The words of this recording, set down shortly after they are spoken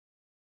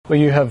Well,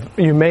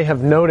 you may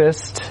have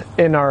noticed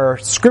in our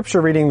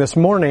scripture reading this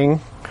morning,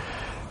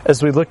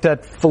 as we looked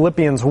at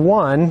Philippians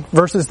 1,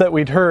 verses that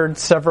we'd heard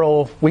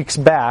several weeks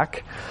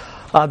back,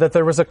 that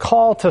there was a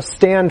call to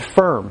stand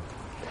firm.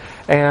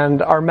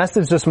 And our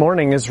message this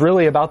morning is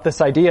really about this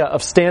idea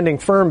of standing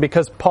firm,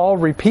 because Paul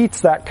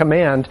repeats that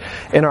command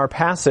in our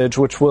passage,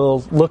 which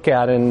we'll look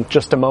at in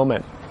just a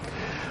moment.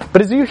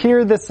 But as you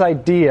hear this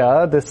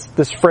idea,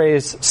 this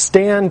phrase,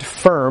 stand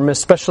firm,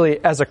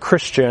 especially as a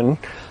Christian,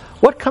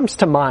 what comes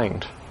to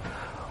mind?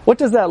 What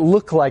does that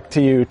look like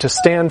to you, to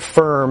stand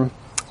firm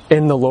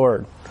in the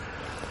Lord?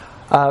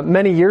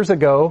 Many years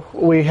ago,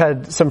 we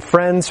had some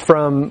friends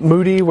from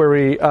Moody,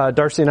 where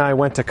Darcy and I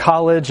went to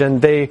college,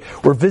 and they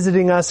were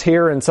visiting us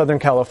here in Southern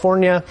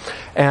California.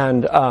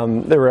 And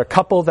there were a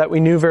couple that we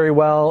knew very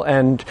well,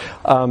 and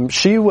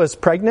she was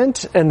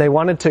pregnant, and they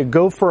wanted to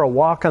go for a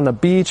walk on the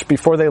beach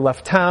before they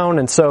left town.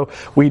 And so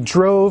we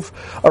drove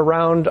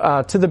around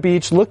to the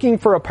beach, looking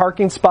for a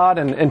parking spot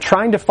and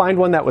trying to find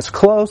one that was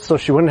close, so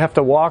she wouldn't have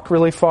to walk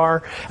really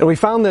far. And we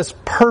found this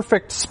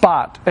perfect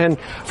spot. And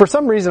for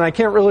some reason, I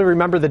can't really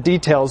remember the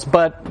details,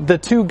 but the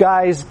two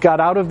guys got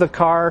out of the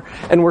car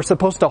and were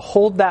supposed to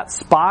hold that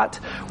spot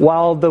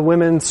while the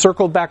women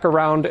circled back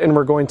around and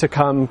were going to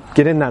come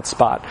get in that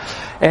spot.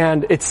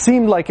 And it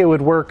seemed like it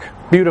would work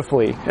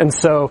beautifully. And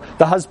so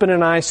the husband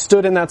and I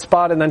stood in that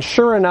spot, and then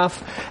sure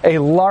enough, a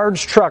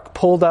large truck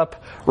pulled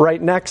up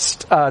right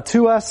next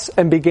to us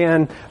and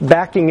began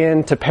backing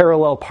in to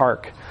parallel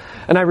park.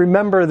 And I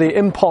remember the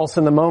impulse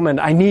in the moment,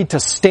 I need to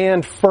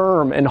stand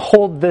firm and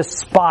hold this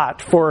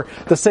spot for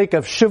the sake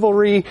of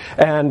chivalry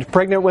and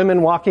pregnant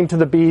women walking to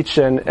the beach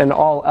and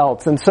all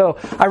else. And so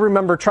I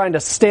remember trying to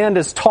stand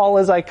as tall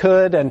as I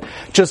could and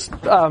just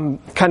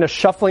kind of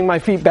shuffling my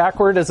feet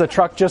backward as the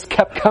truck just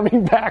kept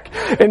coming back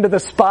into the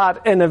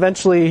spot. And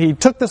eventually he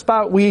took the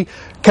spot. We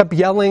kept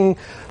yelling,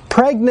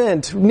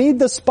 "Pregnant, need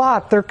the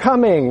spot, they're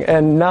coming,"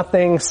 and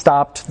nothing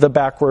stopped the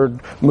backward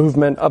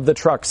movement of the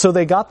truck. So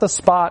they got the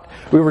spot,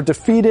 we were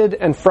defeated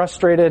and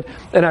frustrated,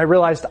 and I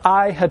realized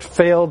I had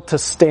failed to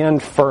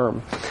stand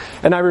firm.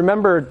 And I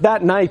remember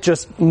that night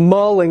just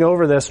mulling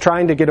over this,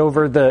 trying to get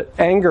over the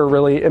anger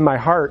really in my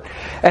heart.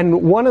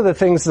 And one of the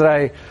things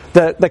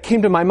that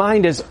came to my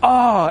mind is,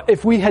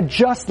 if we had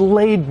just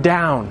laid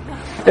down.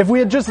 If we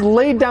had just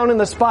laid down in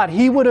the spot,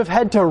 he would have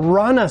had to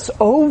run us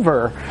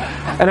over.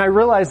 And I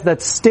realized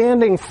that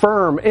standing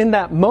firm in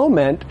that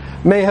moment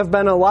may have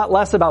been a lot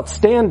less about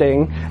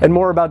standing and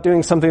more about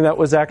doing something that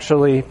was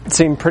actually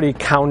seemed pretty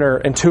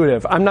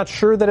counterintuitive. I'm not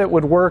sure that it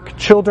would work.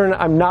 Children,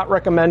 I'm not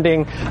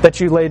recommending that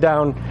you lay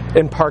down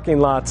in parking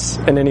lots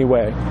in any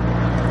way.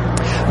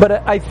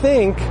 But I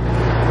think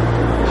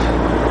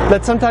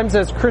that sometimes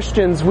as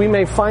Christians, we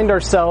may find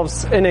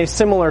ourselves in a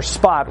similar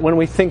spot when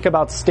we think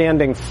about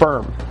standing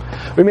firm.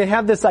 We may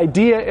have this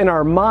idea in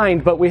our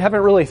mind, but we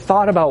haven't really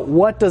thought about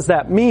what does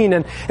that mean.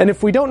 And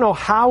if we don't know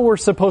how we're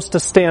supposed to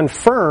stand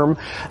firm,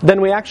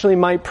 then we actually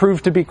might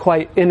prove to be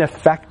quite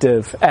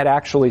ineffective at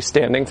actually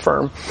standing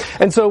firm.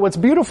 And so what's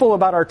beautiful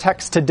about our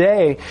text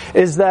today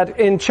is that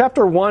in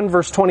chapter 1,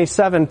 verse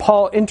 27,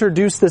 Paul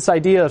introduced this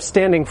idea of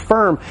standing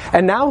firm,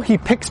 and now he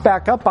picks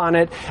back up on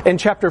it in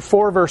chapter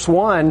 4, verse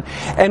 1.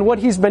 And what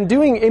he's been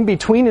doing in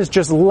between is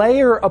just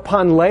layer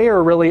upon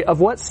layer, really, of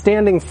what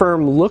standing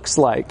firm looks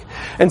like.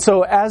 And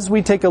so as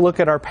we take a look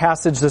at our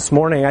passage this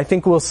morning, I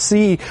think we'll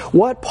see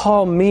what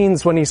Paul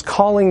means when he's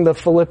calling the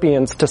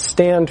Philippians to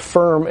stand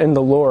firm in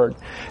the Lord.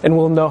 And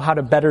we'll know how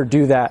to better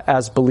do that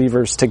as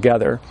believers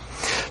together.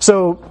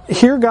 So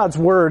hear God's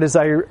word as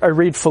I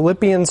read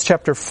Philippians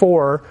chapter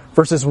 4,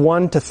 verses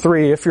 1 to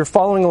 3. If you're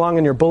following along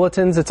in your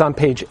bulletins, it's on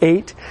page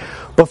 8.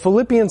 But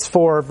Philippians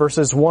 4,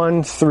 verses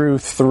 1 through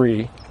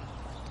 3.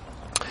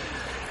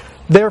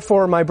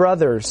 Therefore, my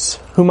brothers,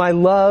 whom I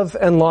love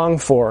and long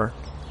for,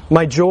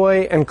 my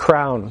joy and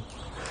crown,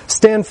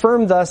 stand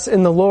firm thus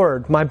in the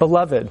Lord, my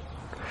beloved.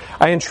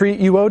 I entreat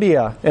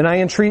Euodia and I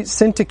entreat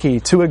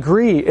Syntyche to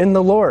agree in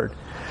the Lord.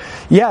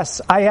 Yes,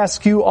 I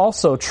ask you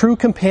also, true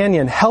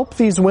companion, help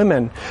these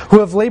women who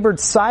have labored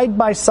side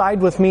by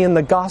side with me in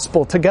the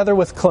gospel, together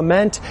with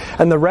Clement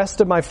and the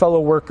rest of my fellow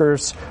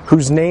workers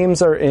whose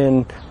names are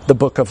in the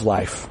book of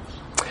life.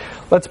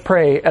 Let's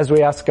pray as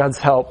we ask God's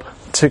help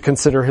to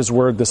consider His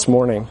word this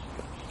morning.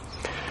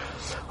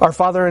 Our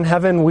Father in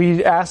heaven,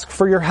 we ask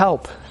for your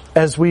help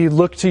as we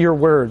look to your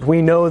word.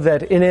 We know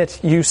that in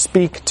it you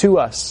speak to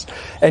us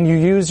and you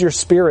use your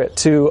Spirit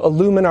to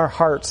illumine our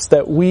hearts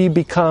that we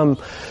become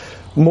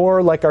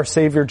more like our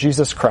Savior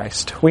Jesus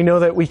Christ. We know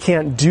that we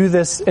can't do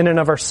this in and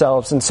of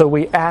ourselves, and so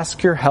we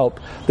ask your help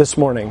this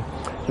morning.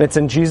 And it's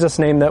in Jesus'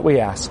 name that we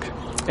ask.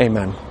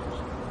 Amen.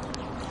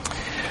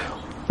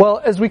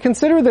 Well, as we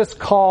consider this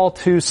call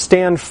to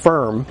stand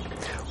firm,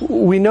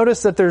 we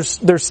notice that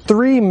there's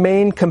three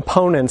main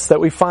components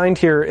that we find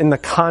here in the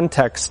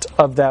context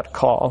of that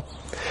call.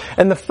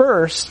 And the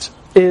first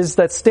is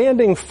that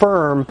standing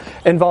firm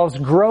involves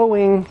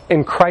growing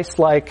in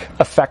Christ-like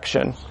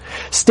affection.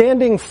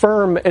 Standing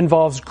firm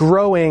involves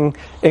growing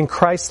in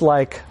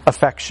Christ-like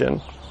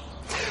affection.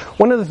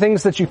 One of the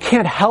things that you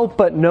can't help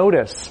but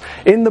notice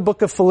in the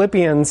book of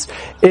Philippians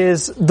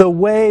is the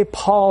way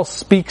Paul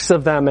speaks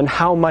of them and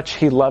how much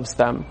he loves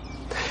them.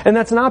 And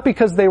that's not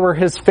because they were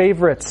his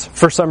favorites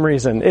for some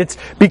reason. It's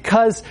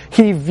because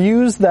he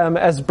views them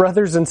as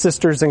brothers and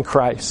sisters in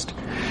Christ.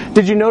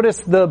 Did you notice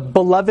the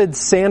beloved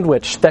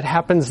sandwich that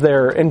happens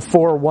there in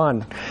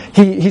 4:1?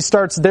 He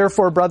starts,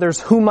 therefore,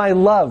 brothers, whom I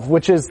love,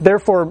 which is,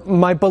 therefore,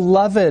 my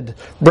beloved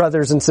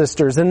brothers and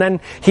sisters. And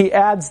then he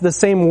adds the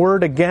same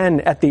word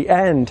again at the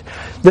end.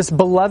 This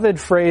beloved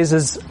phrase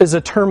is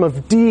a term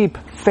of deep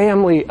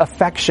family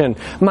affection.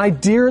 My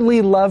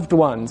dearly loved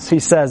ones, he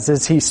says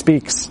as he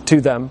speaks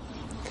to them.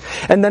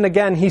 And then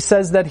again, he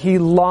says that he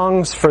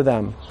longs for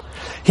them.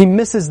 He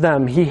misses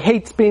them. He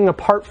hates being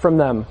apart from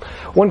them.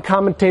 One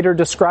commentator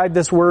described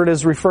this word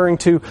as referring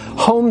to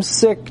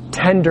homesick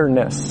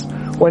tenderness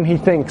when he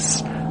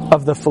thinks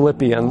of the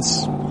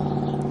Philippians.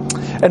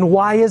 And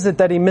why is it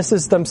that he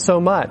misses them so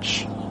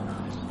much?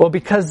 Well,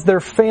 because they're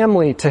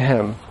family to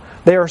him.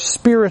 They are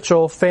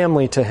spiritual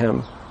family to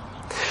him.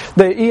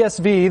 The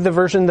ESV, the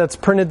version that's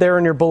printed there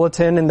in your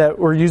bulletin and that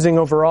we're using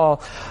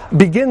overall,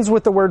 begins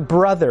with the word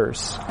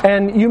brothers.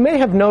 And you may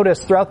have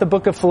noticed throughout the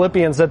book of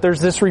Philippians that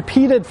there's this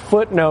repeated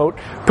footnote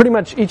pretty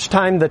much each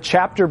time the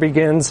chapter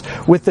begins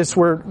with this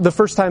word. The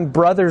first time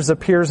brothers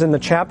appears in the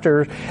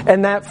chapter,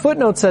 and that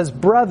footnote says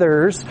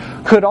brothers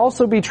could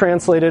also be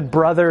translated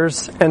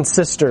brothers and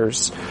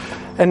sisters.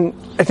 And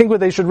I think what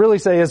they should really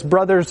say is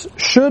brothers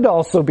should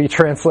also be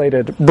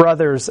translated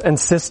brothers and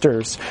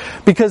sisters,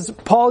 because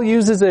Paul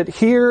uses it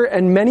here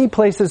and many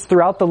places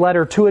throughout the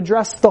letter to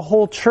address the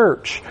whole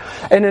church.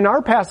 And in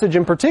our passage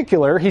in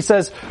particular, he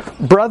says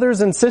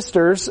brothers and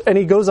sisters, and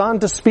he goes on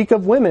to speak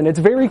of women. It's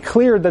very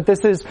clear that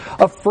this is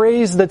a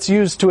phrase that's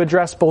used to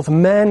address both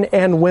men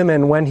and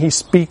women when he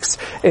speaks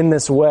in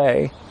this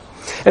way.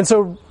 And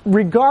so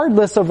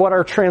regardless of what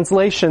our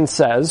translation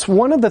says,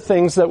 one of the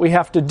things that we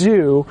have to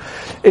do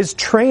is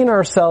train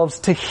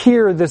ourselves to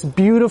hear this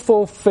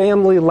beautiful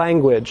family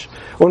language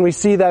when we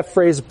see that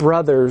phrase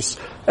brothers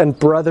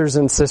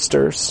and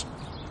sisters.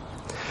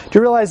 Do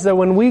you realize that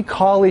when we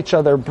call each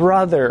other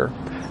brother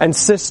and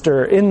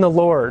sister in the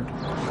Lord,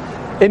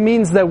 it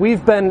means that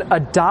we've been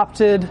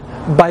adopted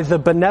by the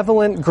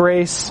benevolent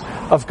grace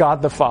of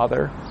God the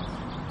Father.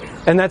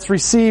 And that's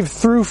received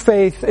through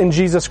faith in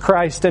Jesus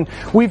Christ. And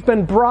we've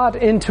been brought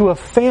into a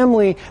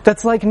family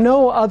that's like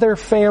no other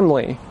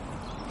family.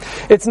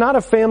 It's not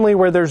a family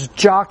where there's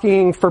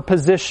jockeying for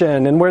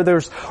position and where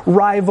there's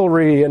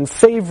rivalry and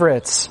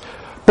favorites,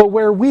 but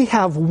where we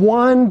have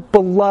one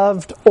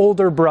beloved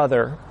older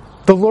brother,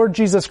 the Lord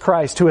Jesus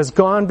Christ, who has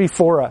gone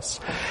before us.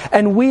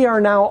 And we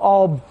are now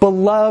all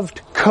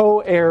beloved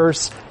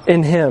co-heirs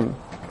in Him.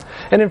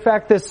 And in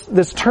fact,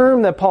 this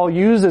term that Paul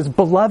uses,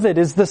 beloved,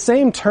 is the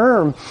same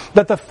term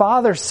that the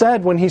Father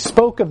said when He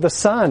spoke of the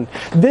Son.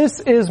 This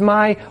is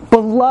my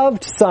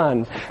beloved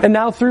Son. And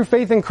now through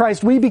faith in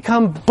Christ, we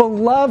become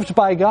beloved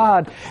by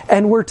God,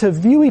 and we're to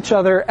view each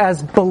other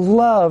as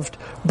beloved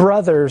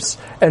brothers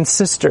and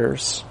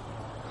sisters.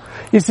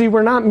 You see,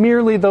 we're not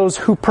merely those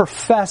who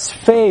profess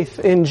faith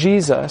in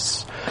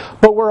Jesus,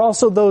 but we're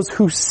also those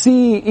who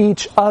see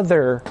each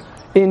other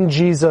in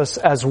Jesus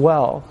as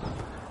well.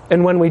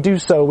 And when we do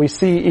so, we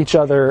see each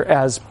other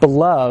as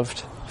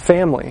beloved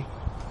family.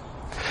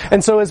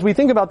 And so as we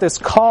think about this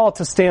call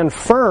to stand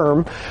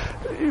firm,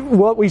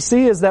 what we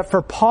see is that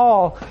for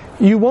Paul,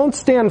 you won't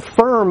stand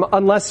firm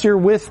unless you're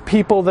with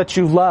people that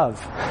you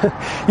love.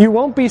 You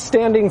won't be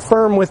standing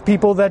firm with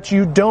people that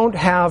you don't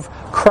have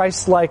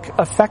Christ-like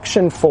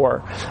affection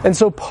for. And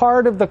so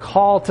part of the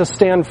call to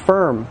stand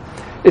firm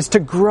is to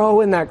grow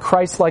in that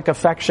Christ-like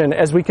affection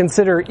as we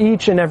consider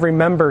each and every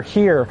member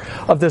here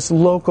of this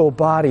local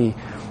body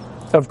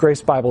of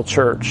Grace Bible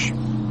Church.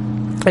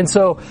 And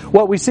so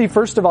what we see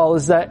first of all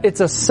is that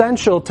it's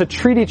essential to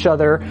treat each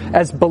other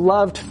as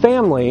beloved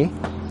family.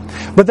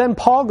 But then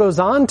Paul goes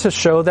on to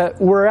show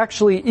that we're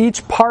actually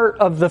each part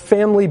of the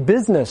family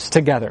business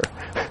together.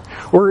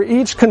 We're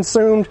each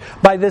consumed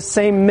by this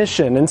same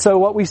mission. And so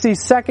what we see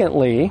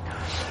secondly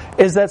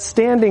is that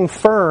standing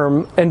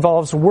firm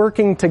involves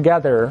working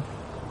together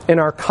in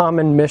our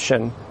common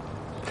mission.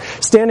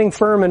 Standing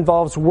firm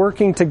involves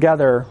working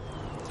together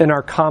in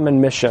our common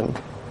mission.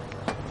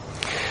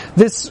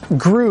 This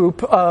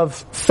group of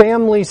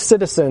family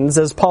citizens,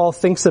 as Paul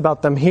thinks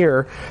about them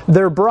here,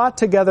 they're brought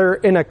together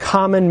in a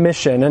common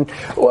mission. And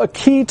a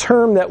key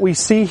term that we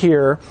see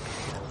here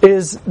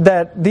is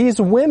that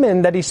these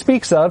women that he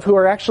speaks of, who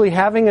are actually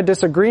having a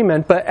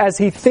disagreement, but as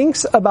he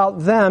thinks about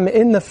them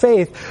in the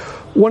faith,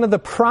 one of the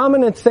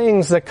prominent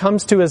things that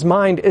comes to his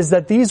mind is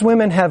that these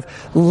women have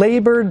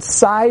labored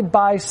side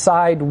by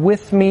side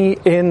with me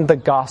in the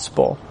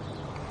gospel.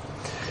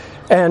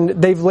 And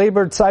they've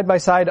labored side by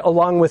side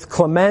along with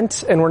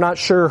Clement, and we're not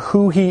sure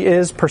who he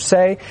is per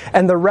se,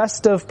 and the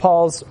rest of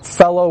Paul's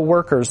fellow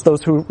workers,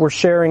 those who were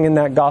sharing in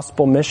that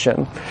gospel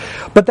mission.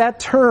 But that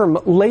term,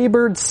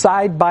 labored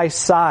side by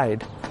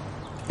side,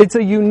 it's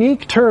a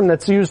unique term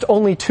that's used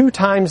only 2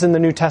 times in the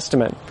New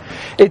Testament.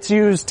 It's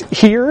used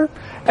here,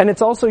 and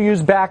it's also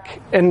used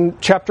back in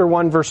chapter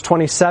 1, verse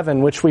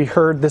 27, which we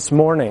heard this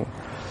morning,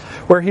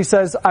 where he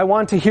says, I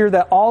want to hear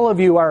that all of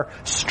you are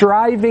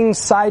striving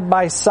side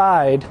by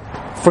side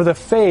for the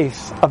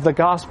faith of the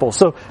gospel.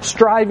 So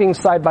striving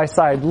side by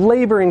side,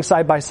 laboring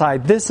side by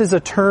side. This is a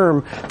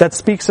term that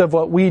speaks of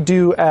what we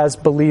do as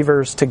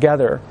believers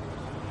together.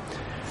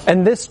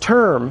 And this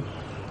term,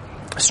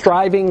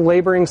 striving,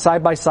 laboring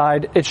side by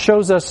side, it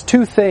shows us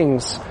two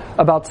things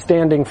about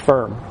standing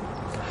firm.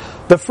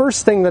 The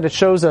first thing that it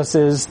shows us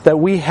is that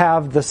we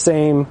have the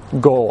same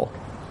goal.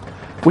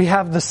 We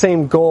have the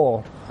same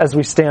goal as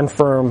we stand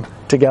firm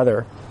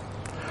together.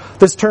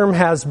 This term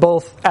has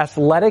both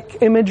athletic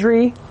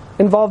imagery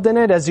involved in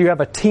it, as you have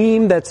a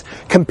team that's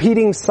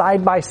competing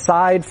side by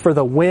side for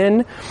the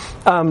win,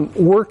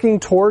 working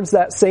towards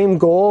that same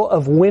goal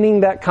of winning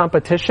that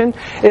competition.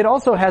 It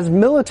also has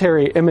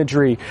military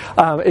imagery.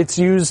 It's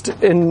used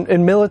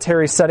in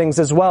military settings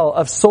as well,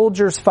 of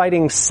soldiers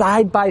fighting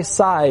side by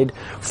side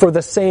for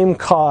the same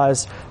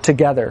cause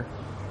together.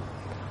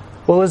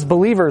 Well, as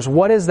believers,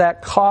 what is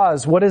that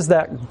cause? What is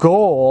that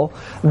goal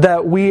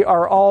that we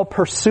are all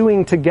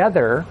pursuing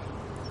together?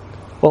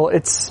 Well,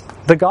 it's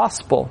the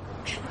gospel.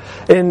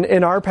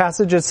 In our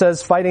passage, it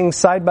says fighting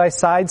side by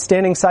side,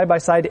 standing side by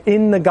side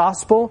in the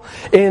gospel.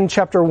 In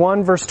chapter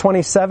 1, verse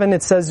 27,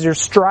 it says you're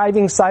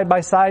striving side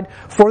by side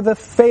for the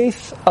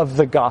faith of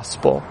the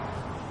gospel.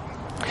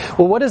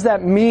 Well, what does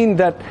that mean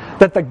that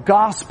the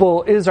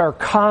gospel is our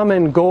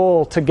common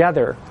goal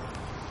together?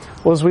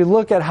 Well, as we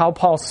look at how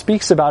Paul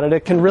speaks about it,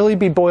 it can really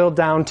be boiled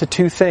down to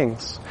two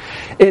things.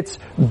 It's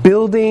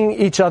building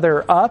each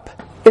other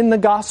up in the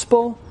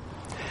gospel,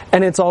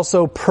 and it's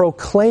also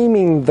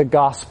proclaiming the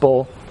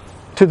gospel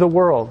to the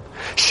world.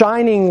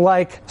 Shining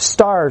like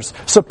stars,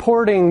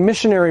 supporting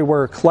missionary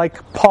work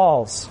like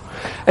Paul's.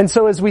 And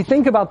so as we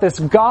think about this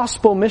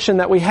gospel mission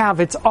that we have,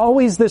 it's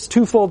always this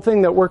twofold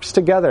thing that works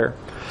together.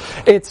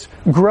 It's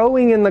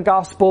growing in the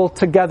gospel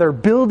together,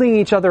 building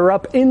each other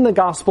up in the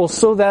gospel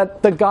so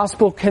that the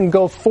gospel can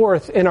go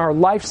forth in our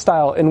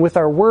lifestyle and with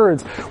our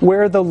words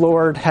where the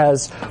Lord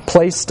has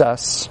placed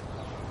us.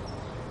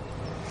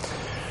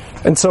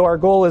 And so our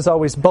goal is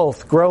always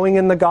both growing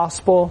in the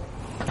gospel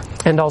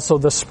and also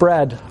the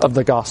spread of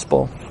the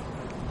gospel.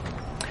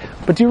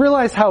 But do you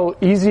realize how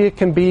easy it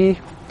can be,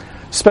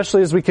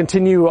 especially as we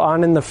continue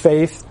on in the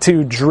faith,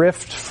 to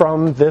drift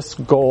from this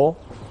goal?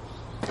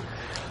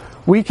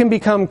 We can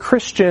become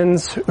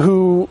Christians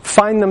who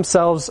find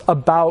themselves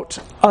about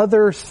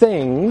other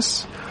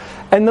things,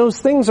 and those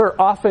things are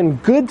often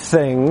good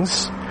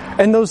things,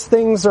 and those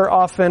things are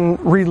often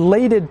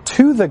related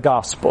to the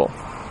gospel.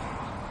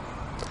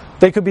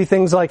 They could be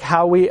things like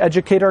how we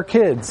educate our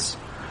kids,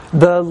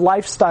 the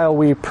lifestyle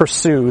we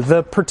pursue,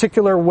 the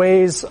particular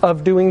ways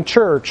of doing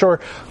church,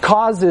 or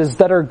causes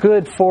that are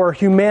good for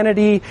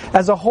humanity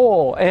as a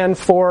whole and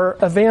for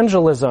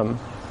evangelism.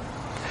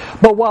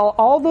 But while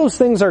all those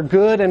things are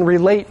good and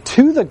relate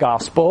to the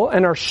gospel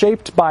and are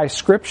shaped by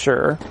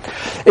Scripture,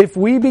 if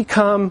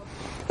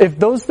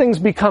those things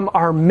become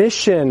our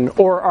mission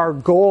or our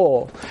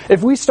goal,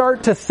 if we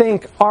start to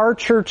think our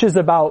church is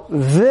about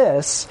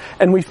this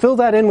and we fill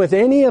that in with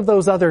any of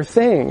those other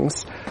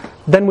things,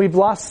 then we've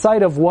lost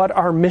sight of what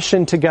our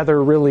mission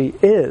together really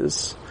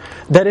is.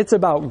 That it's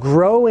about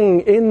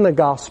growing in the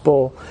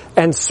gospel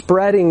and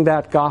spreading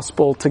that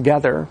gospel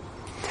together.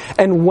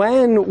 And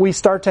when we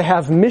start to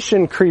have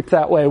mission creep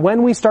that way,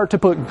 when we start to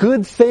put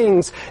good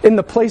things in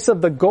the place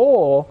of the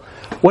goal,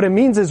 what it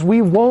means is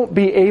we won't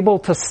be able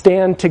to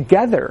stand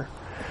together.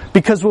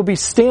 Because we'll be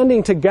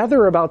standing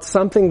together about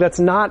something that's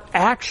not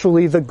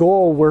actually the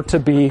goal we're to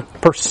be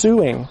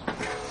pursuing.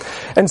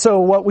 And so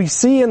what we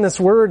see in this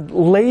word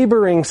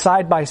laboring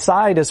side by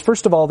side is,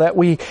 first of all, that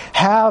we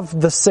have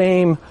the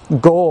same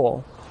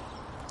goal.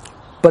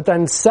 But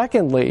then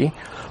secondly,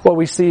 what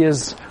we see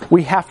is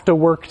we have to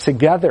work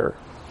together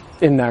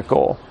in that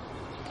goal.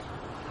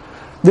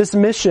 This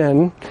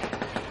mission,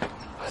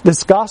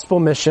 this gospel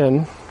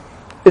mission,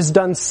 is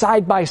done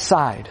side by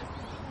side.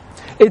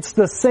 It's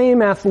the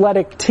same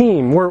athletic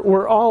team.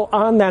 We're all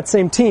on that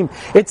same team.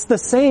 It's the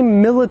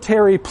same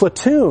military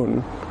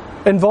platoon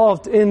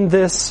involved in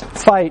this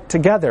fight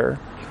together.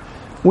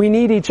 We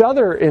need each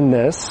other in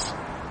this,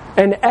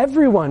 and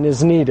everyone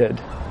is needed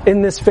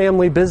in this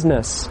family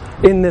business,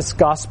 in this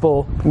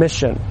gospel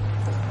mission.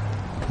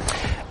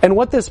 And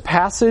what this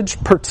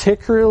passage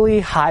particularly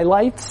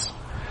highlights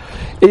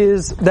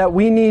is that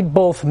we need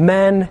both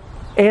men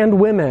and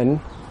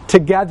women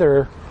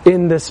together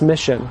in this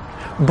mission.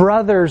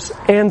 Brothers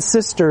and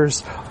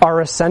sisters are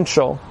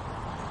essential.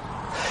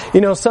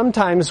 You know,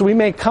 sometimes we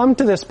may come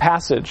to this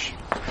passage,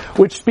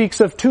 which speaks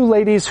of two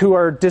ladies who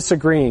are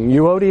disagreeing,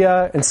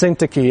 Euodia and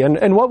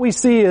Syntyche. And what we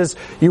see is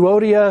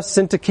Euodia,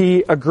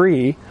 Syntyche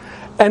agree.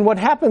 And what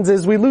happens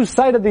is we lose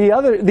sight of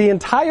the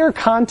entire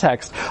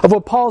context of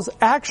what Paul's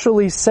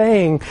actually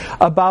saying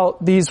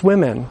about these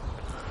women.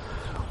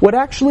 What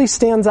actually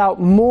stands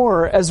out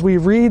more as we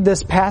read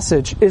this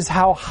passage is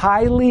how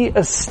highly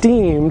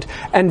esteemed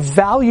and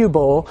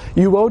valuable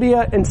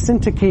Euodia and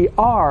Syntyche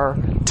are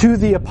to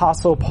the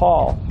Apostle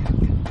Paul.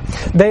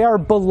 They are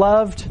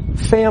beloved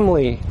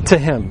family to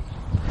him.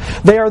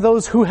 They are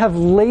those who have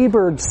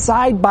labored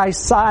side by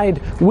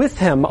side with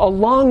him,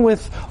 along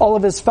with all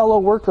of his fellow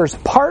workers,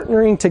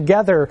 partnering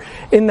together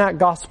in that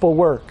gospel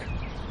work.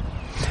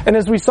 And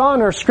as we saw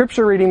in our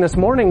scripture reading this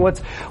morning,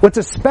 what's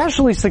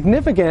especially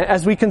significant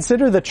as we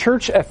consider the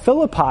church at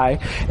Philippi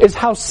is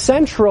how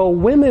central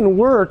women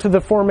were to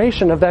the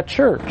formation of that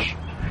church.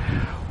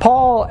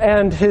 Paul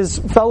and his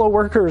fellow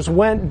workers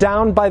went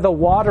down by the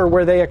water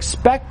where they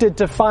expected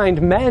to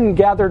find men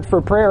gathered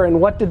for prayer,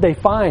 and what did they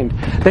find?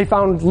 They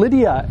found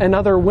Lydia and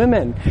other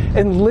women.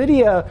 And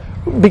Lydia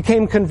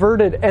became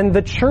converted, and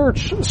the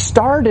church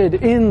started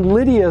in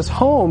Lydia's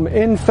home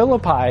in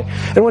Philippi.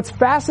 And what's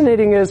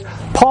fascinating is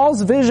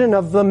Paul's vision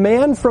of the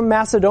man from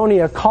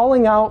Macedonia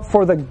calling out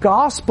for the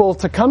gospel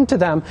to come to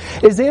them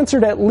is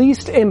answered at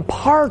least in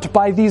part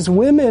by these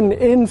women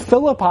in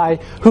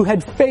Philippi who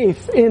had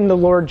faith in the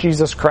Lord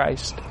Jesus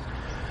Christ.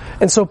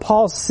 And so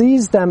Paul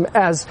sees them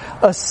as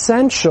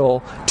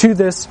essential to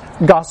this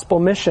gospel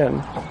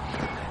mission.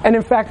 And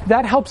in fact,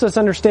 that helps us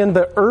understand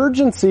the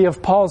urgency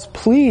of Paul's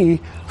plea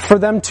for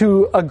them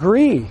to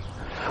agree.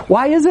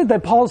 Why is it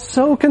that Paul's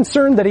so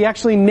concerned that he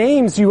actually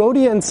names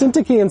Euodia and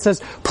Syntyche and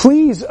says,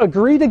 please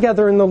agree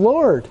together in the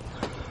Lord?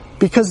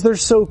 Because they're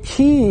so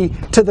key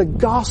to the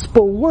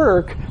gospel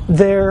work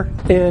there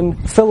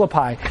in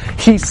Philippi.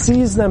 He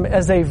sees them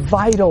as a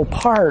vital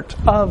part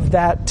of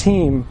that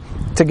team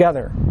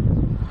together.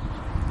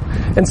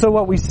 And so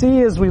what we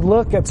see as we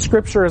look at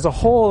Scripture as a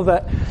whole,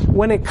 that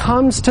when it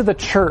comes to the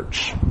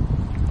church,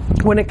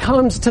 when it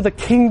comes to the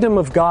kingdom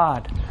of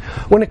God,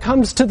 when it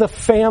comes to the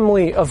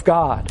family of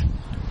God,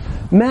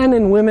 men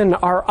and women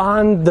are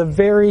on the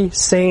very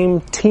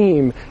same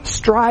team,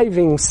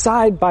 striving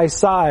side by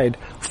side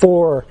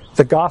for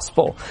the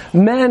gospel.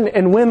 Men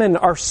and women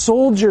are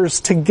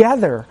soldiers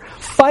together,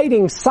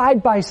 fighting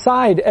side by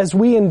side as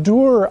we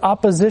endure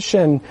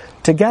opposition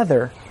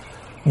together,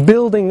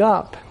 building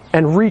up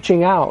and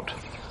reaching out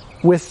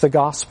with the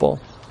gospel.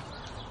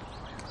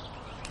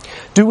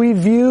 Do we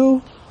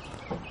view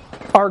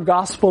our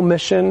gospel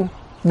mission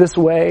this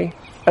way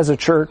as a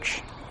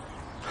church?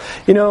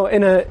 You know,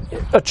 in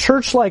a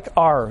church like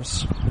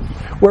ours,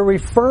 where we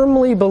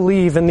firmly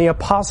believe in the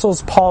Apostle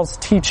Paul's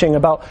teaching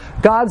about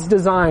God's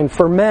design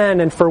for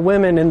men and for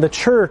women in the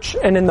church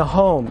and in the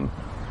home,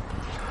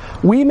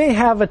 we may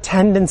have a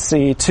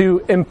tendency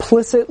to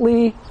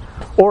implicitly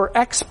or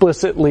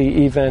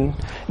explicitly even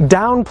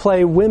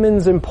downplay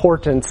women's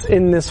importance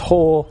in this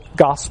whole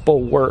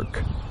gospel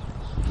work.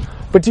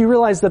 But do you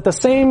realize that the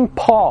same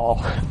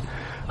Paul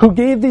who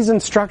gave these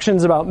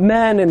instructions about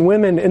men and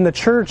women in the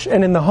church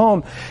and in the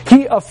home,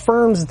 he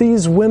affirms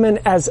these women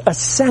as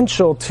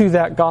essential to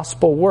that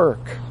gospel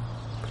work?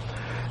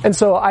 And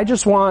so I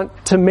just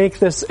want to make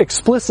this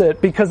explicit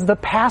because the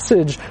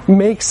passage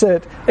makes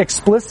it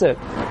explicit.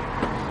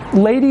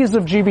 Ladies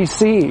of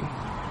GBC,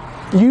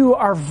 you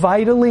are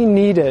vitally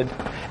needed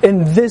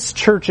in this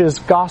church's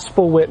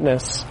gospel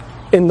witness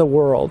in the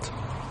world.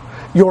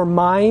 Your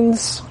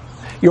minds,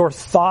 your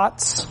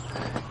thoughts,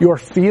 your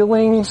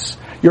feelings,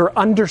 your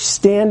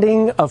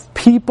understanding of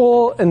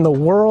people in the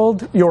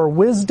world, your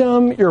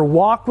wisdom, your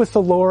walk with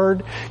the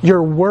Lord,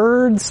 your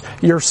words,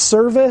 your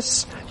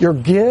service, your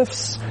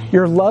gifts,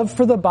 your love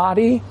for the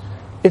body,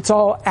 it's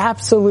all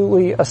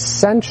absolutely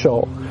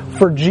essential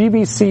for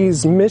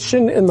GBC's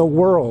mission in the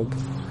world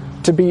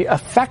to be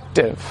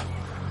effective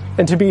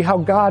and to be how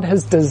God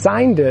has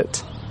designed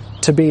it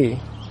to be.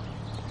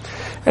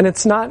 And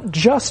it's not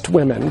just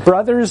women.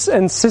 Brothers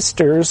and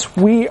sisters,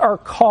 we are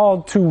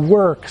called to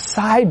work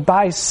side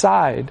by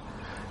side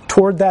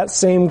toward that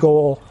same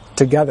goal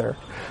together.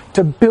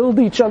 To build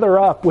each other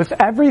up with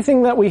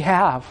everything that we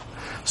have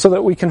so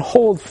that we can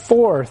hold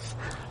forth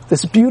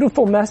this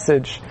beautiful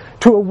message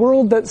to a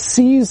world that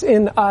sees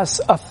in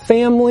us a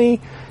family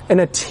and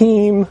a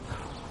team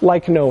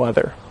like no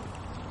other.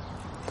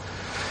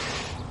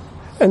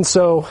 And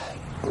so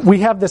we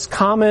have this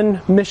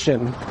common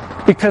mission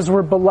because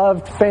we're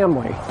beloved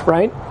family,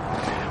 right?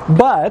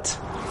 But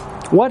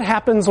what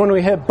happens when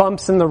we hit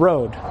bumps in the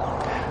road?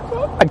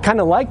 I'd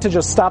kind of like to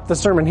just stop the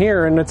sermon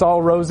here and it's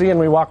all rosy and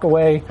we walk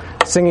away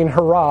singing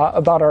hurrah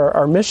about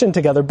our mission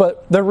together.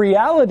 But the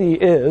reality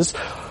is,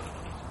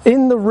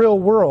 in the real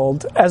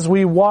world, as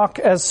we walk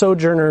as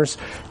sojourners,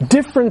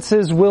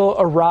 differences will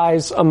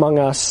arise among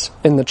us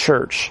in the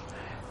church.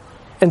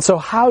 And so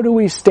how do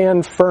we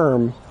stand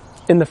firm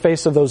in the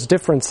face of those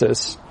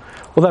differences?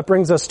 Well, that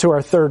brings us to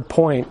our third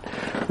point.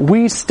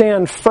 We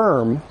stand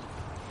firm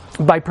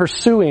by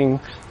pursuing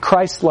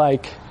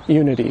Christ-like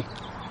unity.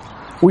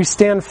 We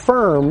stand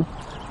firm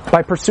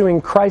by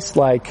pursuing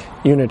Christ-like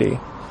unity.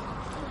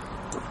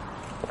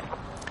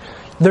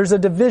 There's a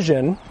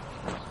division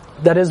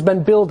that has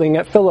been building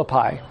at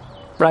Philippi,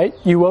 right?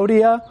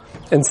 Euodia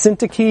and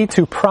Syntyche,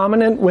 two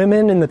prominent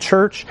women in the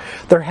church,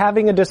 they're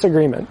having a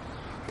disagreement.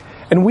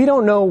 And we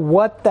don't know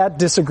what that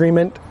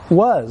disagreement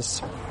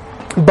was.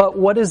 But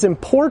what is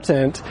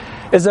important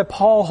is that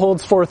Paul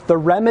holds forth the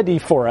remedy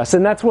for us,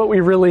 and that's what we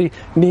really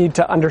need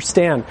to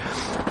understand.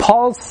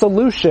 Paul's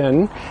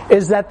solution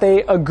is that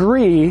they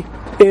agree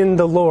in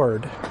the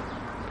Lord.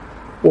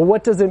 Well,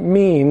 what does it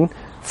mean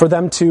for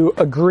them to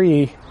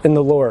agree in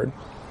the Lord?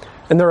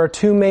 And there are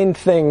two main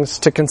things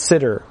to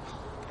consider: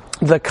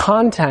 the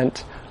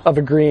content of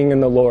agreeing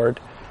in the Lord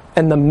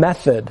and the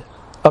method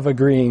of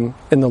agreeing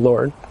in the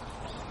Lord.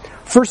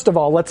 First of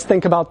all, let's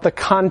think about the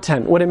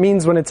content, what it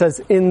means when it says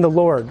in the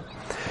Lord.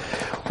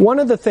 One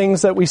of the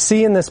things that we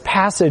see in this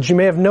passage, you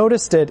may have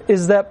noticed it,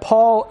 is that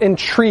Paul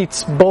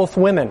entreats both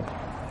women.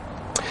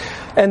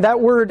 And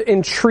that word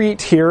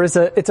entreat here it's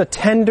a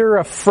tender,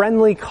 a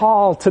friendly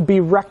call to be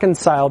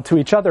reconciled to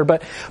each other.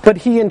 But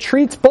he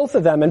entreats both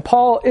of them. And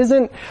Paul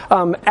isn't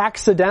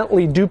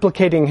accidentally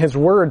duplicating his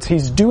words.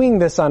 He's doing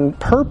this on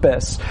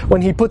purpose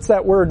when he puts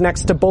that word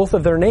next to both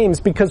of their names,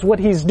 because what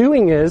he's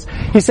doing is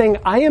he's saying,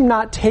 I am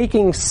not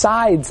taking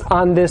sides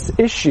on this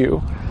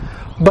issue,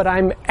 but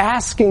I'm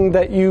asking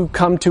that you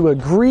come to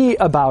agree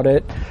about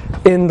it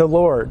in the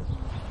Lord.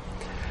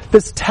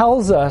 This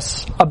tells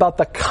us about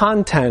the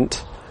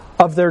content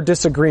of their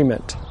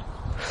disagreement.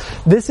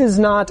 This is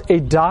not a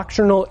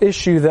doctrinal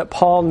issue that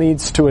Paul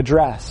needs to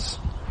address.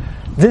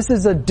 This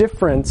is a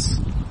difference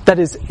that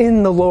is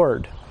in the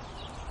Lord.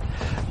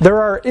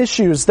 There are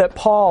issues that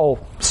Paul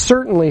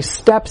certainly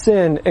steps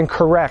in and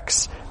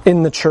corrects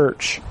in the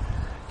church.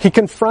 He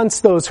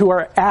confronts those who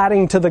are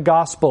adding to the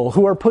gospel,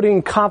 who are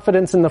putting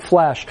confidence in the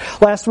flesh.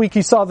 Last week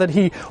he saw that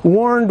he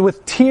warned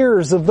with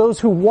tears of those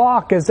who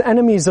walk as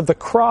enemies of the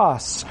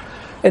cross.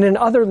 And in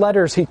other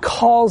letters, he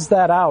calls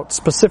that out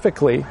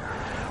specifically.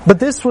 But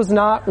this was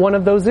not one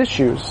of those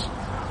issues.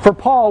 For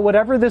Paul,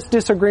 whatever this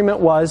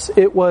disagreement was,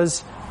 it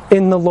was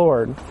in the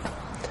Lord.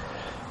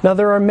 Now,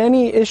 there are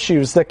many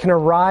issues that can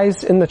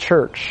arise in the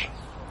church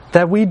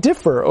that we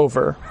differ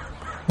over,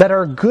 that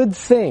are good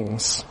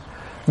things,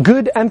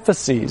 good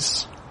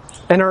emphases,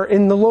 and are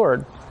in the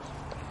Lord.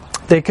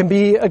 They can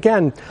be,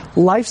 again,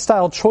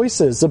 lifestyle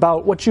choices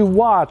about what you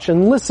watch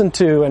and listen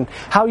to and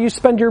how you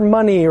spend your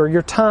money or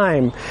your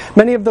time.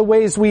 Many of the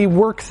ways we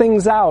work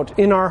things out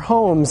in our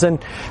homes,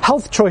 and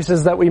health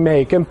choices that we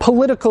make and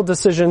political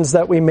decisions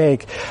that we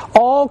make.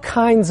 All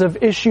kinds of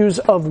issues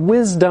of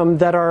wisdom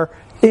that are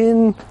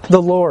in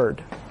the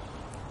Lord.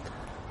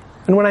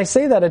 And when I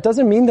say that, it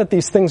doesn't mean that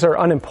these things are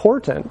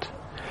unimportant.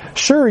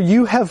 Sure,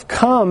 you have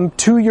come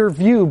to your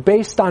view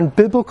based on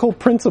biblical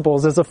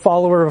principles as a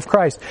follower of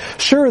Christ.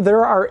 Sure,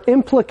 there are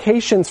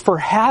implications for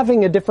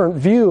having a different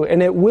view,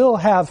 and it will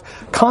have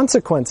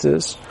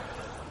consequences.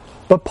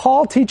 But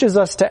Paul teaches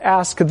us to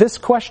ask this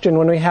question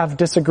when we have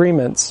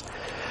disagreements.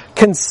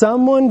 Can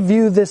someone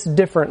view this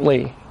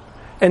differently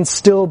and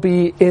still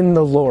be in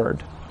the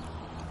Lord?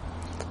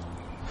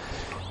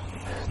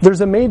 There's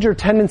a major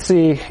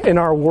tendency in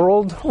our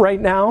world right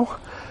now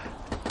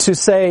to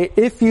say,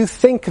 if you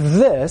think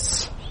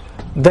this,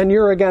 then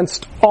you're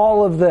against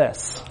all of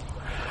this.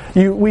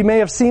 We may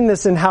have seen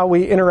this in how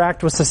we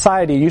interact with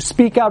society. You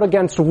speak out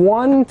against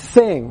one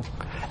thing,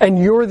 and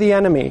you're the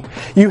enemy.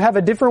 You have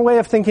a different way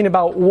of thinking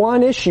about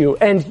one issue,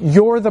 and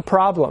you're the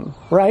problem,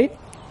 right?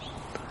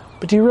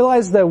 But do you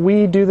realize that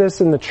we do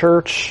this in the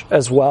church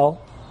as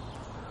well?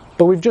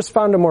 But we've just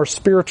found a more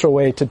spiritual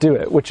way to do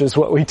it, which is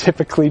what we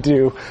typically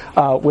do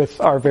with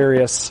our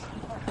various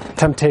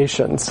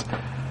temptations.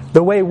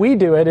 The way we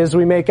do it is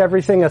we make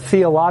everything a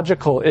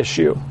theological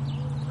issue.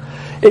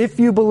 If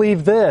you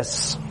believe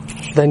this,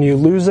 then you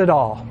lose it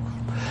all.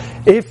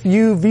 If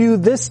you view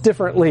this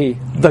differently,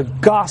 the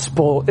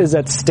gospel is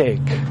at stake.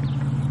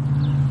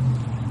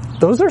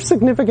 Those are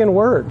significant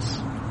words.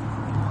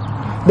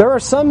 There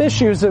are some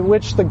issues at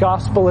which the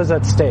gospel is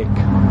at stake,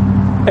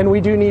 and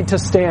we do need to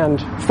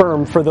stand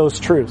firm for those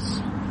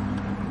truths.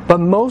 But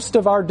most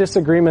of our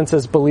disagreements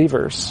as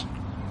believers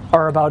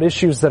are about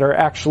issues that are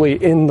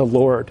actually in the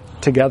Lord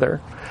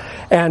together.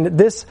 And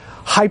this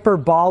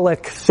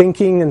hyperbolic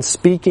thinking and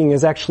speaking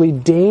is actually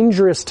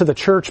dangerous to the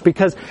church,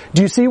 because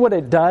do you see what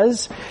it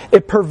does?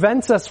 It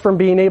prevents us from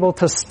being able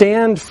to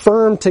stand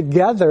firm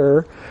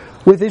together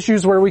with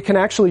issues where we can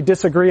actually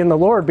disagree in the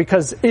Lord,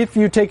 because if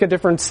you take a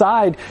different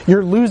side,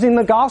 you're losing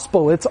the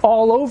gospel. It's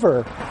all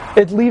over.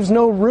 It leaves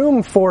no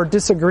room for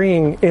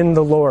disagreeing in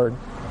the Lord.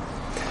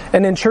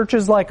 And in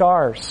churches like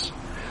ours,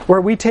 where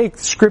we take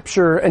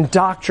Scripture and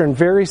doctrine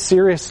very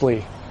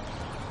seriously,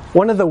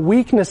 one of the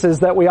weaknesses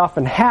that we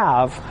often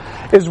have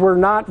is we're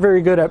not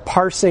very good at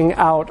parsing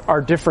out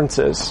our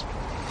differences.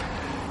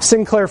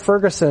 Sinclair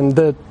Ferguson,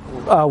 the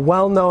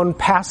well-known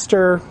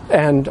pastor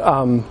and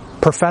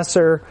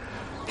professor,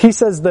 he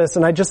says this,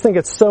 and I just think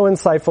it's so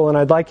insightful, and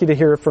I'd like you to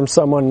hear it from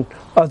someone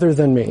other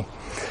than me.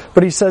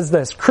 But he says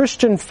this: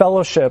 Christian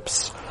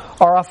fellowships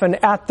are often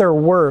at their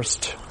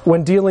worst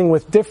when dealing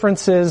with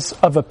differences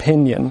of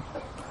opinion.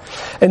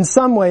 In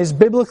some ways,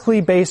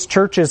 biblically based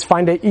churches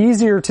find it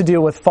easier to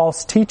deal with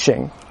false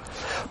teaching.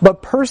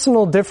 But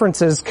personal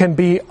differences can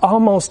be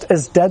almost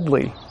as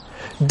deadly,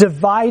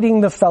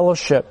 dividing the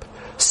fellowship,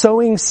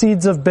 sowing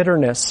seeds of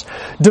bitterness,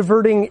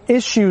 diverting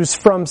issues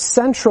from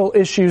central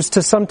issues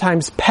to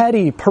sometimes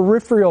petty,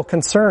 peripheral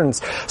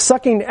concerns,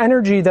 sucking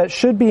energy that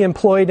should be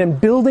employed in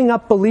building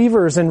up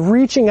believers and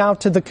reaching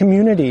out to the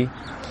community.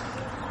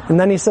 And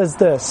then he says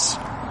this,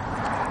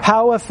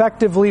 how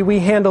effectively we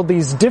handle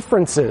these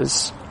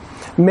differences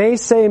may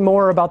say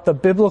more about the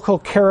biblical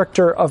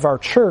character of our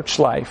church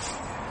life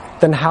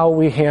than how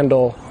we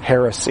handle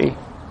heresy.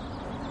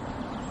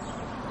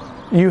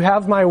 You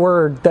have my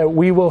word that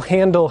we will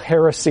handle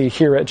heresy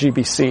here at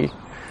GBC,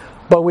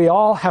 but we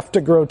all have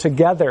to grow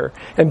together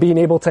and being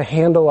able to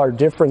handle our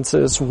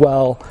differences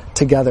well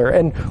together.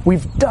 And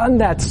we've done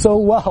that so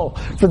well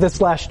for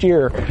this last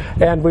year,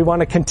 and we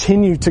want to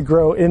continue to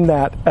grow in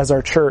that as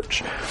our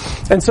church.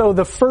 And so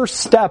the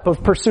first step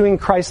of pursuing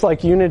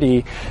Christ-like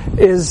unity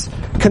is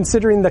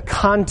considering the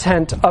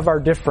content of our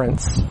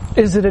difference.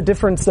 Is it a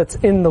difference that's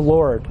in the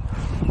Lord?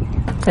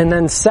 And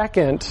then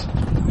second,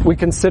 we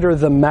consider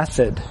the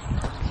method.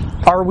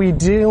 Are we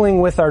dealing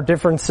with our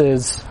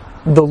differences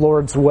the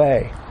Lord's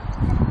way?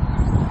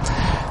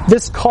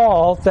 This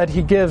call that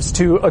he gives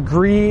to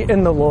agree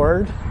in the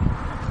Lord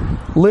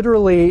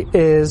literally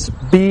is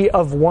be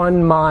of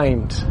one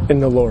mind in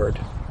the Lord.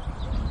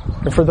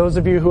 And for those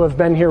of you who have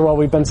been here while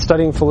we've been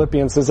studying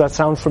Philippians, does that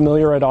sound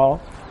familiar at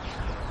all?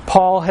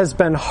 Paul has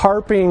been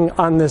harping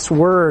on this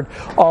word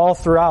all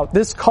throughout.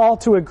 This call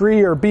to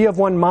agree or be of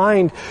one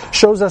mind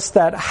shows us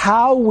that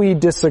how we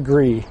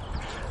disagree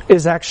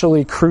is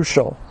actually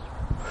crucial.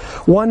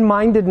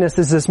 One-mindedness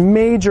is this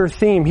major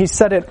theme. He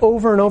said it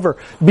over and over.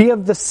 Be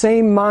of the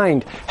same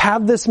mind.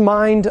 Have this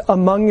mind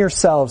among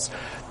yourselves.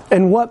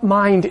 And what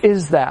mind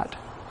is that?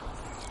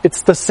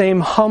 It's the same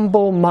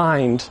humble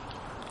mind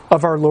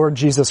of our Lord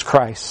Jesus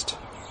Christ.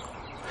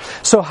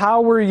 So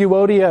how were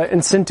Euodia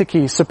and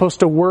Syntyche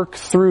supposed to work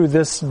through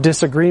this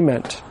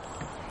disagreement?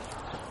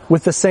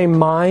 With the same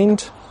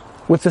mind,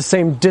 with the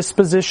same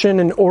disposition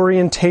and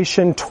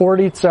orientation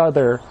toward each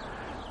other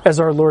as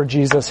our Lord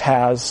Jesus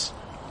has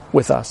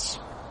with us.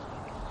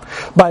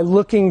 By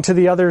looking to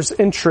the other's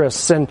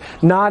interests and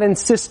not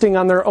insisting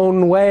on their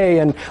own way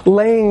and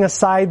laying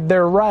aside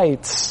their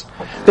rights.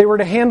 They were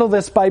to handle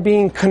this by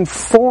being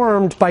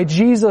conformed by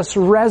Jesus'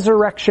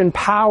 resurrection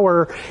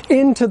power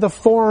into the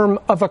form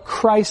of a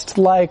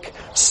Christ-like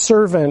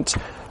servant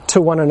to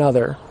one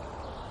another.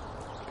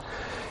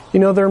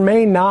 You know, there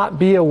may not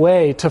be a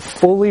way to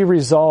fully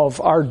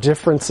resolve our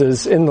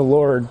differences in the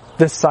Lord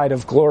this side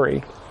of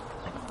glory.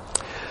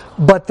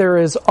 But there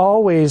is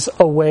always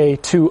a way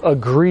to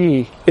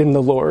agree in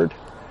the Lord,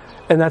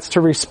 and that's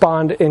to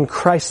respond in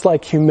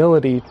Christ-like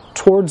humility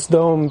towards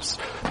those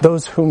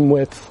whom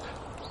with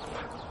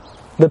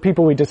the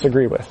people we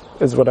disagree with,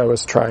 is what I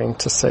was trying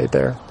to say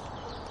there.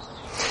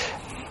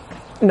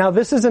 Now,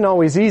 this isn't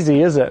always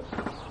easy, is it?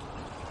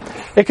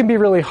 It can be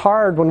really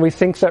hard when we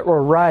think that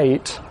we're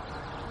right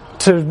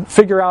to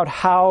figure out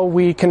how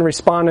we can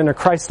respond in a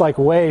Christ-like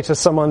way to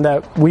someone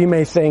that we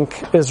may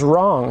think is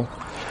wrong.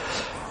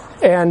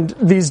 And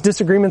these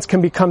disagreements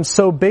can become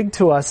so big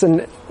to us.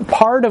 And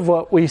part of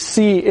what we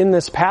see in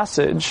this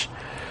passage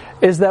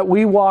is that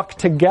we walk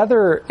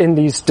together in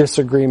these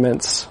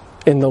disagreements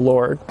in the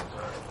Lord.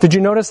 Did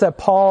you notice that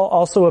Paul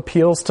also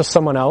appeals to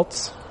someone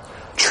else?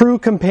 True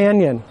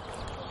companion,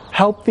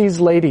 help these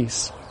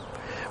ladies.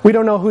 We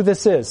don't know who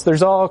this is.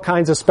 There's all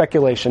kinds of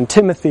speculation.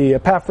 Timothy,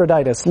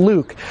 Epaphroditus,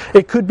 Luke.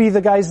 It could be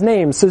the guy's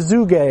name.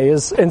 Suzuge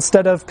is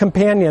instead of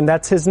companion.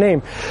 That's his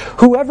name.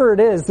 Whoever it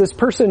is, this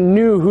person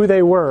knew who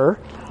they were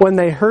when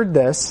they heard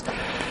this.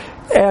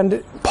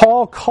 And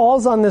Paul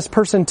calls on this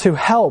person to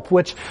help,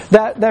 which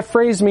that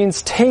phrase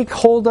means take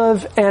hold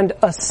of and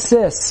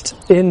assist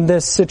in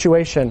this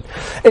situation.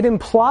 It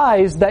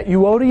implies that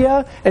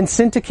Euodia and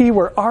Syntyche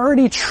were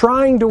already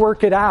trying to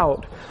work it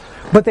out,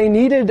 but they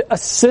needed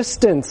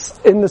assistance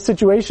in the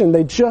situation.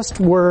 They just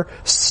were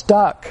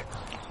stuck.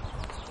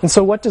 And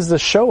so what does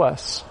this show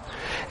us?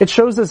 It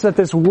shows us that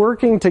this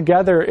working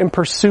together in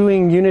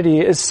pursuing unity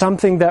is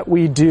something that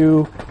we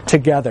do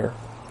together.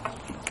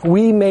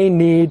 We may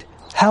need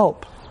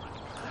help.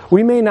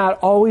 We may not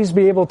always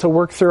be able to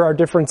work through our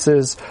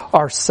differences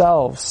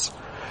ourselves.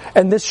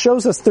 And this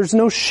shows us there's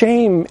no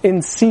shame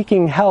in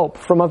seeking help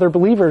from other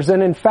believers.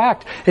 And in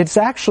fact, it's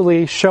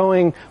actually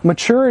showing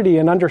maturity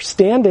and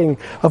understanding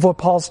of what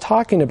Paul's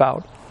talking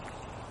about.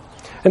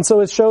 And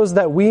so it shows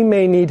that we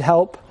may need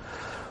help,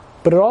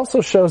 but it also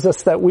shows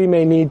us that we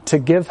may need to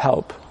give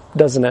help,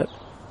 doesn't it?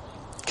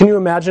 Can you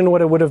imagine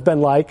what it would have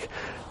been like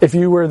if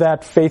you were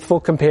that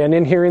faithful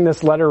companion hearing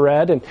this letter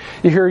read and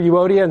you hear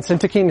Euodia and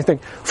Syntyche and you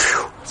think,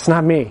 phew, it's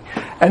not me.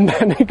 And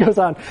then it goes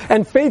on,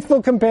 and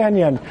faithful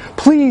companion,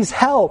 please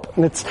help.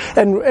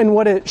 And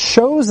what it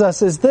shows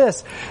us is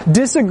this: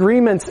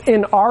 disagreements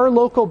in our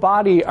local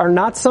body are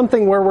not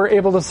something where we're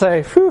able to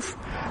say, phew,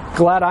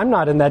 glad I'm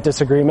not in that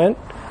disagreement.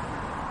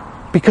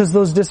 Because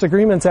those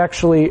disagreements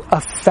actually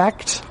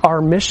affect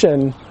our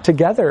mission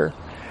together.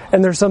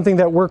 And there's something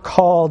that we're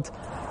called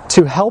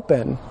to help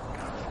in.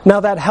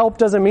 Now, that help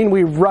doesn't mean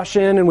we rush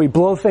in and we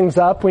blow things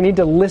up. We need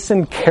to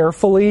listen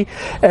carefully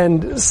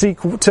and seek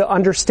to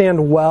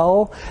understand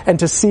well and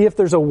to see if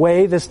there's a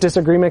way this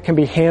disagreement can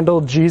be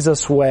handled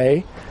Jesus'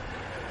 way.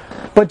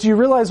 But do you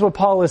realize what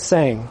Paul is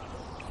saying?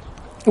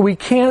 We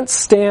can't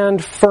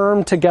stand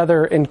firm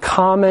together in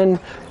common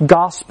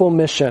gospel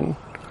mission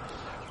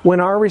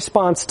when our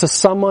response to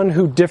someone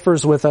who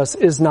differs with us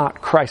is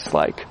not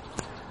Christ-like.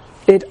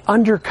 It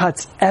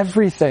undercuts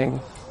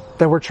everything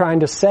that we're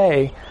trying to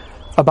say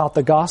about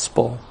the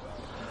gospel.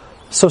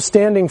 So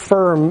standing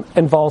firm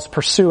involves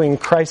pursuing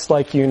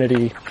Christ-like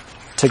unity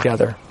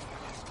together.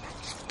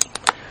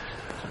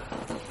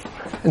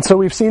 And so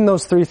we've seen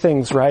those three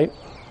things, right?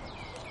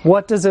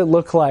 What does it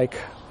look like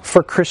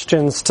for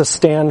Christians to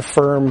stand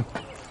firm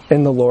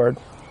in the Lord?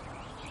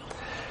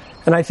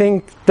 And I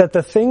think that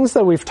the things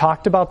that we've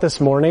talked about this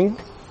morning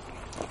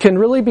can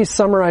really be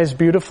summarized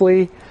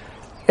beautifully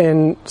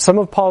in some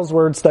of Paul's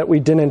words that we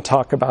didn't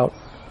talk about.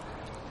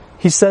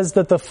 He says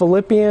that the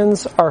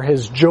Philippians are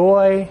his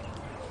joy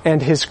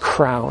and his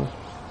crown.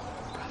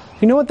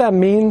 You know what that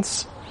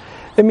means?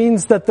 It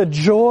means that the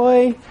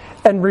joy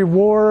and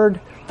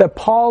reward that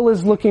Paul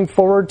is looking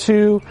forward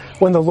to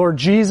when the Lord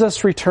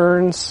Jesus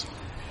returns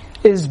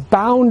is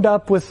bound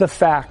up with the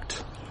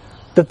fact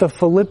that the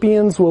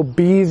Philippians will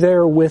be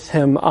there with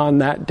him on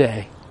that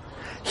day.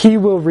 He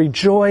will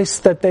rejoice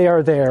that they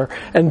are there,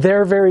 and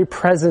their very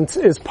presence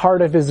is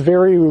part of his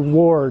very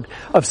reward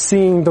of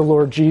seeing the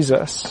Lord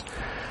Jesus.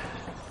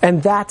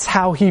 And that's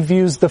how he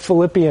views the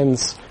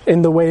Philippians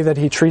in the way that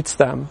he treats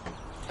them.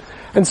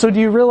 And so do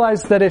you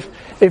realize that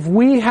if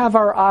we have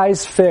our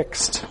eyes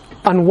fixed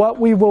on what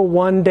we will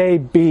one day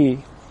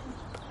be,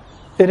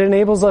 it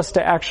enables us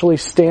to actually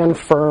stand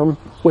firm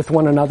with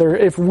one another.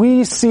 If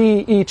we see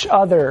each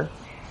other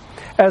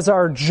as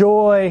our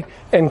joy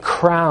and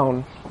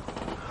crown,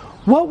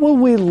 what will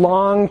we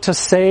long to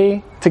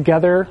say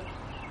together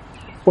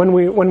when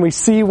we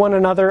see one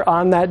another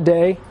on that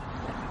day?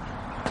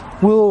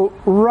 We'll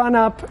run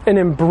up and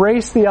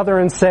embrace the other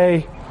and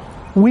say,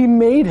 we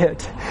made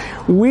it.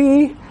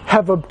 We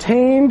have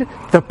obtained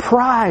the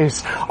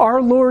prize.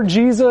 Our Lord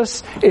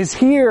Jesus is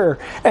here.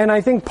 And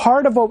I think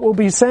part of what we'll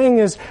be saying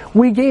is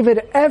we gave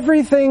it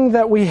everything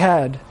that we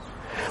had.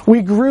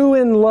 We grew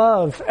in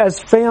love as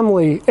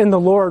family in the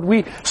Lord.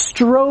 We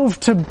strove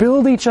to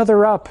build each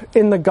other up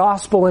in the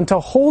gospel and to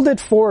hold it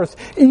forth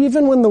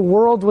even when the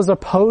world was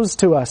opposed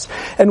to us.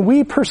 And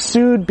we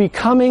pursued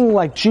becoming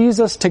like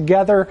Jesus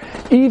together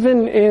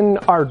even in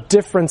our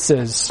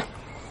differences.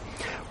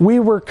 We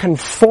were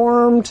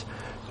conformed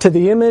to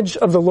the image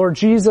of the Lord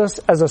Jesus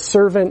as a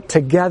servant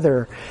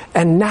together.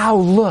 And now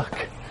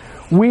look,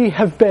 we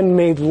have been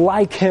made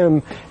like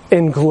him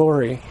in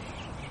glory.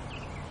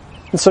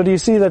 And so do you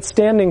see that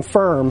standing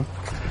firm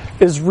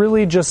is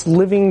really just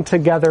living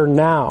together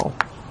now,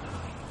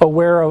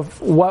 aware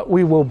of what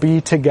we will be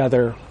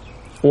together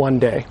one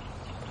day?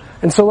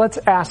 And so let's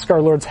ask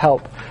our Lord's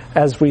help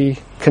as we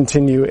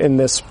continue in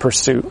this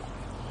pursuit.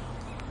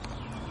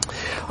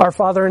 Our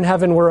Father in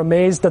heaven, we're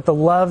amazed at the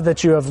love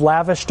that you have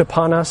lavished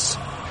upon us,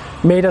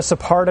 made us a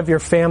part of your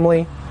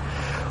family.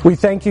 We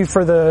thank you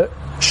for the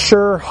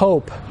sure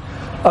hope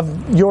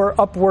of your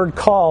upward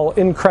call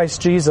in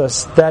Christ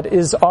Jesus that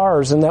is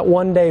ours, and that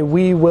one day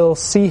we will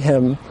see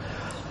him.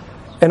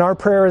 And our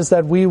prayer is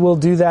that we will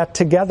do that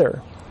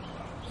together,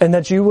 and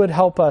that you would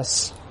help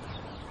us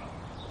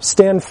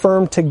stand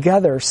firm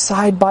together,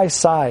 side by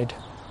side,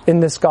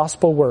 in this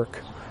gospel work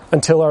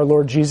until our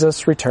Lord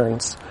Jesus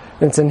returns.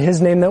 And it's in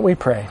his name that we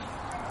pray.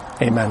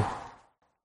 Amen.